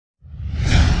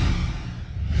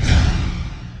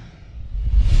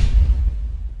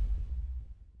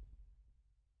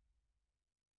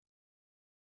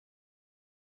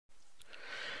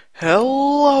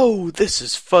Hello, this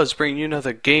is Fuzz bringing you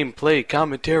another gameplay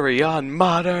commentary on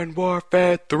Modern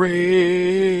Warfare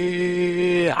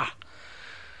 3.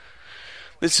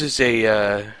 This is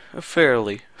a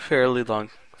fairly long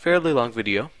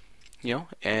video,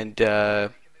 and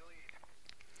it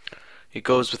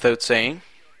goes without saying.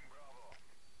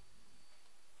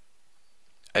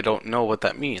 I don't know what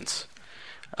that means,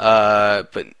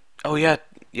 but oh yeah,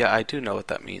 I do know what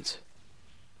that means.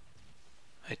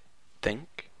 I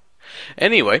think.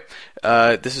 Anyway,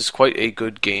 this is quite a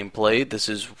good gameplay. This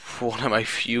is one of my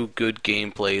few good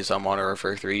gameplays on Modern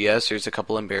Warfare 3. Yes, there's a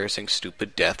couple embarrassing,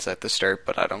 stupid deaths at the start,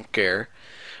 but I don't care.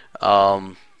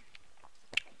 But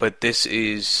this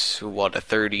is, what, a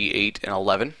 38 and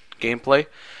 11 gameplay,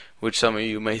 which some of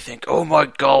you may think, oh my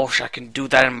gosh, I can do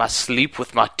that in my sleep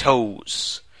with my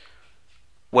toes.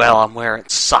 Well, I'm wearing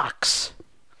socks.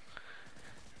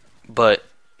 But,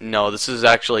 no, this is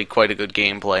actually quite a good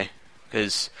gameplay.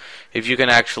 Because if you can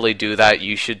actually do that,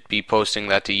 you should be posting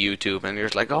that to YouTube. And you're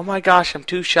like, oh my gosh, I'm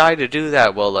too shy to do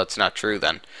that. Well, that's not true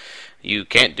then. You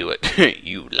can't do it.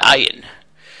 You lying.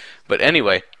 But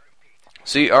anyway,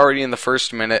 see, already in the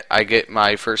first minute, I get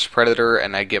my first Predator,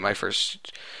 and I get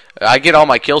all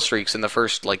my kill streaks in the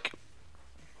first,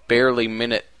 barely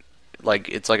minute.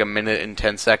 It's like a minute and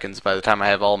 10 seconds by the time I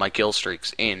have all my kill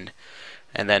streaks in.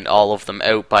 And then all of them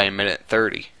out by a minute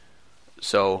 30.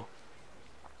 So,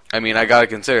 I mean, I gotta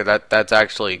consider that's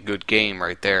actually a good game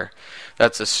right there.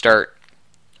 That's a start.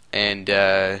 And,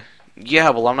 yeah,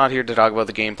 well, I'm not here to talk about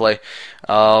the gameplay.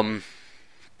 But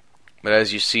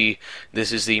as you see,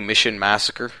 this is the Mission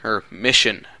Massacre.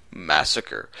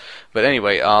 But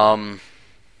anyway,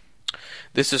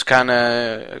 this is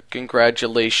kinda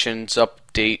congratulations,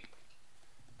 update,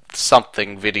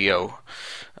 something video.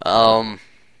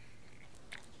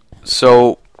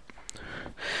 So,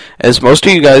 as most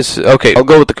of you guys... Okay, I'll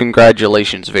go with the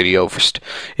congratulations video first.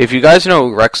 If you guys know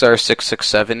who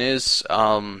Rexar667 is,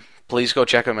 please go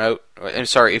check him out. I'm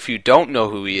sorry, if you don't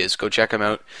know who he is, go check him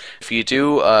out. If you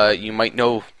do, you might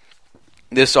know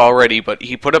this already, but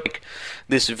he put up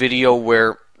this video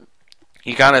where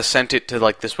he kind of sent it to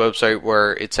this website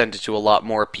where it sent it to a lot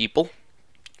more people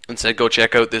and said, go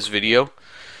check out this video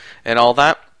and all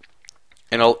that.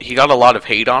 And he got a lot of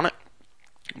hate on it.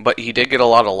 But he did get a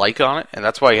lot of like on it, and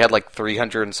that's why he had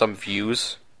 300 and some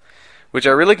views, which I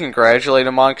really congratulate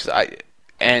him on. I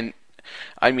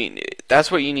mean,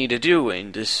 that's what you need to do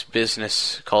in this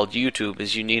business called YouTube,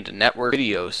 is you need to network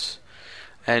videos.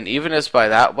 And even as by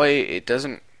that way, it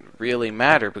doesn't really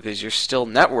matter because you're still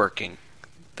networking.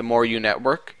 The more you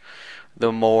network,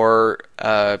 the more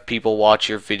people watch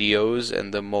your videos,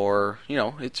 and the more,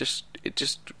 it just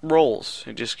rolls.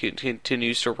 It just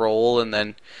continues to roll, and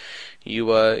then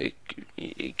it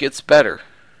gets better.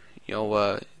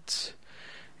 It's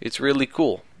really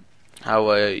cool how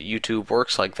YouTube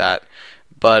works like that.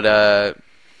 But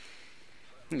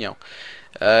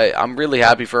I'm really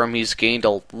happy for him. He's gained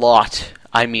a lot.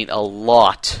 I mean, a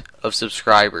lot of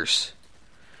subscribers,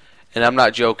 and I'm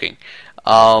not joking.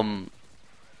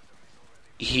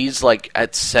 He's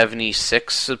at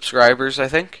 76 subscribers, I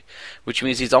think, which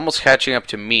means he's almost catching up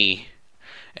to me,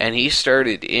 and he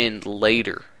started in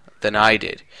later than I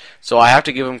did. So I have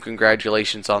to give him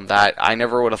congratulations on that. I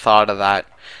never would have thought of that,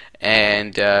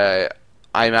 and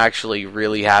I'm actually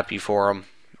really happy for him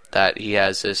that he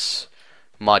has this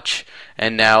much.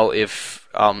 And now, if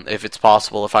it's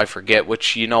possible, if I forget,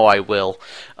 which I will,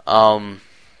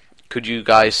 could you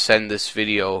guys send this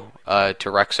video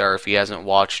to Rexar if he hasn't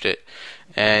watched it?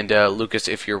 And Lucas,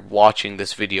 if you're watching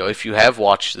this video, if you have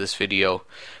watched this video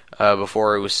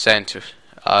before it was sent,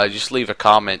 just leave a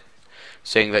comment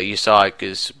saying that you saw it,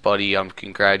 because, buddy, I'm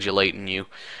congratulating you.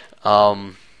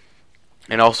 And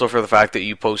also for the fact that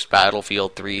you post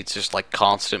Battlefield 3, it's just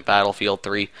constant Battlefield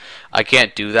 3. I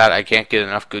can't do that. I can't get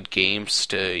enough good games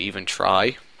to even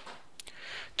try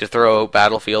to throw out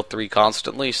Battlefield 3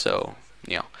 constantly, so,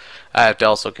 I have to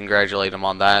also congratulate him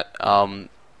on that.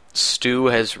 Stu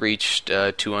has reached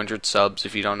 200 subs.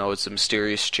 If you don't know, it's the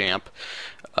mysterious champ.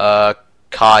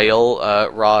 Kyle,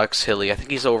 Rox Hilly, I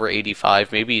think he's over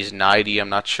 85, maybe he's 90, I'm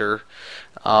not sure.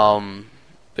 But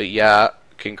yeah,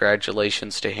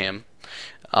 congratulations to him.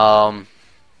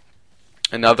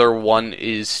 Another one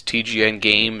is TGN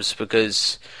Games,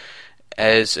 because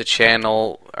as a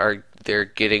channel, they're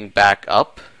getting back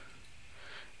up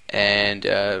and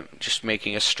just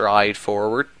making a stride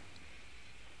forward.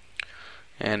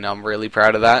 And I'm really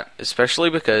proud of that, especially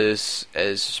because,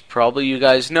 as probably you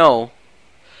guys know,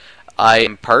 I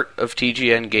am part of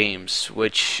TGN Games,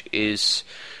 which is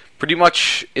pretty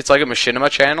much, it's like a machinima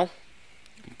channel,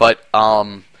 but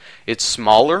it's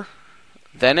smaller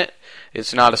than it,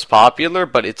 it's not as popular,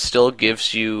 but it still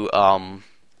gives you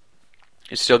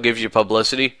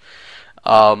publicity,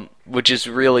 which is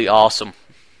really awesome.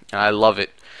 I love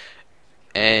it.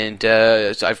 And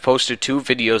so I've posted 2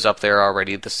 videos up there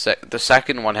already. The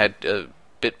second one had a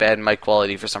bit bad mic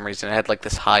quality for some reason. It had like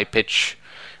this high pitch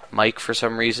mic for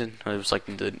some reason. It was like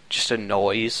just a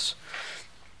noise.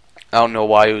 I don't know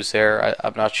why it was there.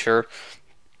 I'm not sure.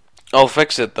 I'll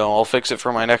fix it though. I'll fix it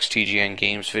for my next TGN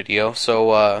Games video.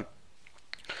 So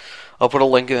I'll put a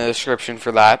link in the description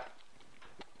for that.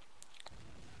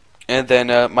 And then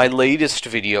my latest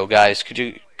video, guys, could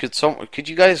you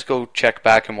guys go check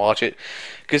back and watch it?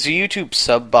 Because the YouTube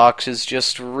sub box is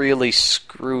just really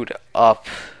screwed up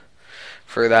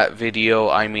for that video.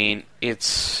 I mean,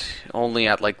 it's only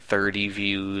at like 30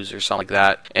 views or something like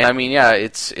that. And I mean, yeah,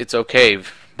 it's okay,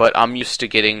 but I'm used to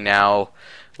getting now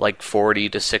like 40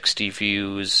 to 60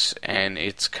 views, and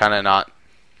it's kind of not,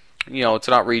 it's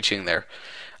not reaching there.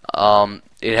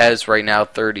 It has right now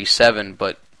 37,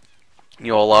 but a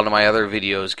lot of my other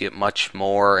videos get much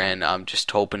more, and I'm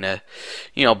just hoping to,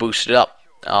 boost it up.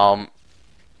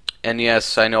 And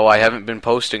yes, I know I haven't been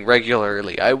posting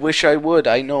regularly. I wish I would.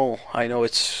 I know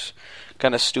it's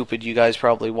kind of stupid. You guys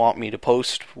probably want me to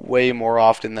post way more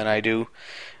often than I do.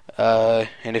 And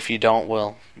if you don't,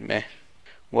 well, meh,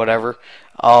 whatever.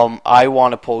 I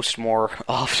want to post more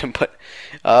often, but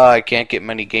I can't get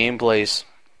many gameplays.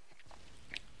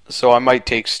 So I might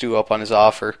take Stu up on his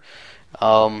offer.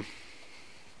 I'm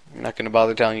not going to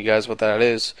bother telling you guys what that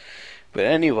is. But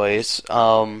anyways,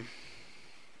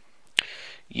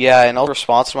 yeah, and in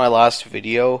response to my last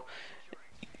video,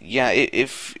 yeah,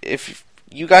 if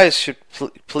you guys should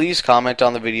please comment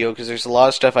on the video, because there's a lot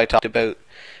of stuff I talked about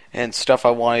and stuff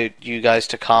I wanted you guys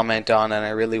to comment on, and I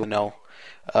really want to know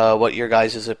what your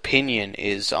guys' opinion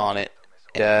is on it.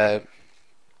 Yeah,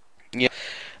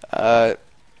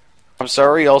 I'm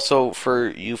sorry also for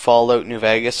you Fallout New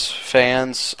Vegas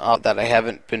fans that I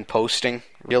haven't been posting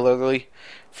regularly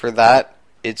for that.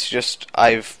 It's just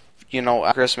at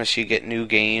Christmas you get new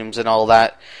games and all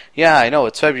that. Yeah, I know,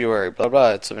 it's February, blah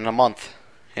blah, it's in a month.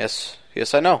 Yes,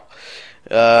 I know.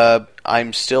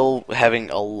 I'm still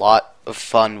having a lot of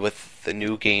fun with the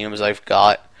new games I've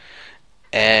got.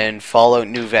 And Fallout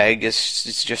New Vegas,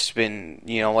 it's just been,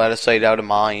 out of sight, out of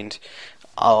mind.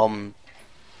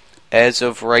 As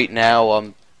of right now,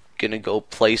 I'm gonna go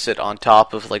place it on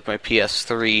top of like my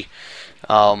PS3,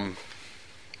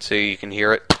 so you can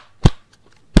hear it.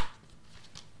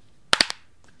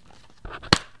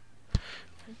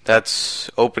 That's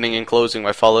opening and closing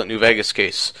my Fallout New Vegas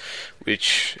case,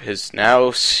 which is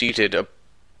now seated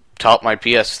atop my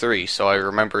PS3, so I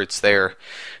remember it's there.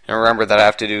 And remember that I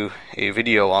have to do a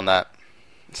video on that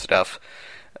stuff.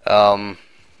 And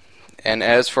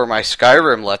as for my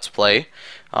Skyrim Let's Play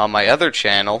on my other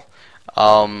channel,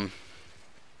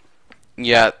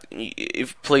 yeah,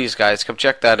 please guys, come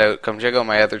check that out. Come check out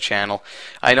my other channel.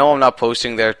 I know I'm not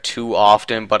posting there too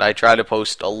often, but I try to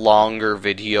post a longer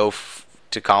video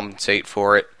to compensate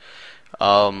for it.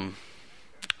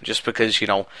 Just because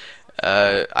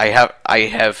I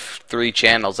have 3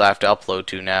 channels I have to upload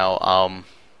to now.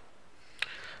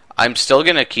 I'm still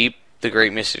gonna keep the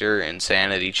Great Mr.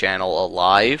 Insanity channel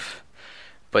alive,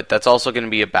 but that's also gonna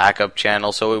be a backup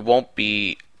channel, so it won't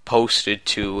be posted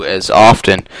to as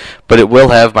often, but it will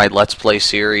have my Let's Play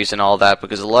series and all that,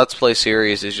 because the Let's Play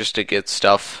series is just to get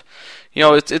stuff,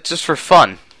 it's just for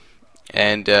fun.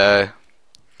 And I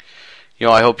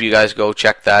hope you guys go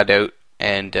check that out,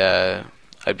 and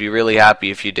I'd be really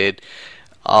happy if you did.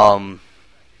 And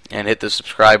hit the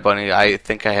subscribe button. I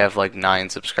think I have like 9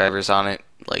 subscribers on it.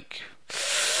 Like,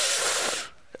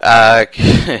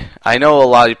 I know a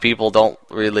lot of people don't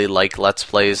really like Let's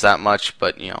Plays that much,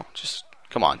 but just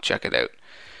come on, check it out.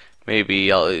 Maybe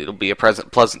it'll be a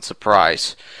pleasant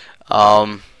surprise.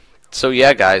 So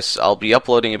yeah, guys, I'll be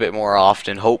uploading a bit more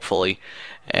often, hopefully,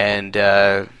 and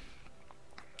yeah,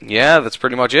 that's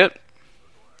pretty much it.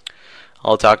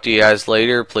 I'll talk to you guys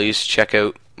later. Please check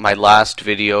out my last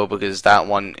video, because that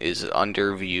one is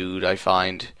underviewed, I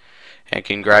find. And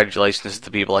congratulations to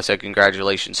the people I said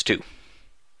congratulations to.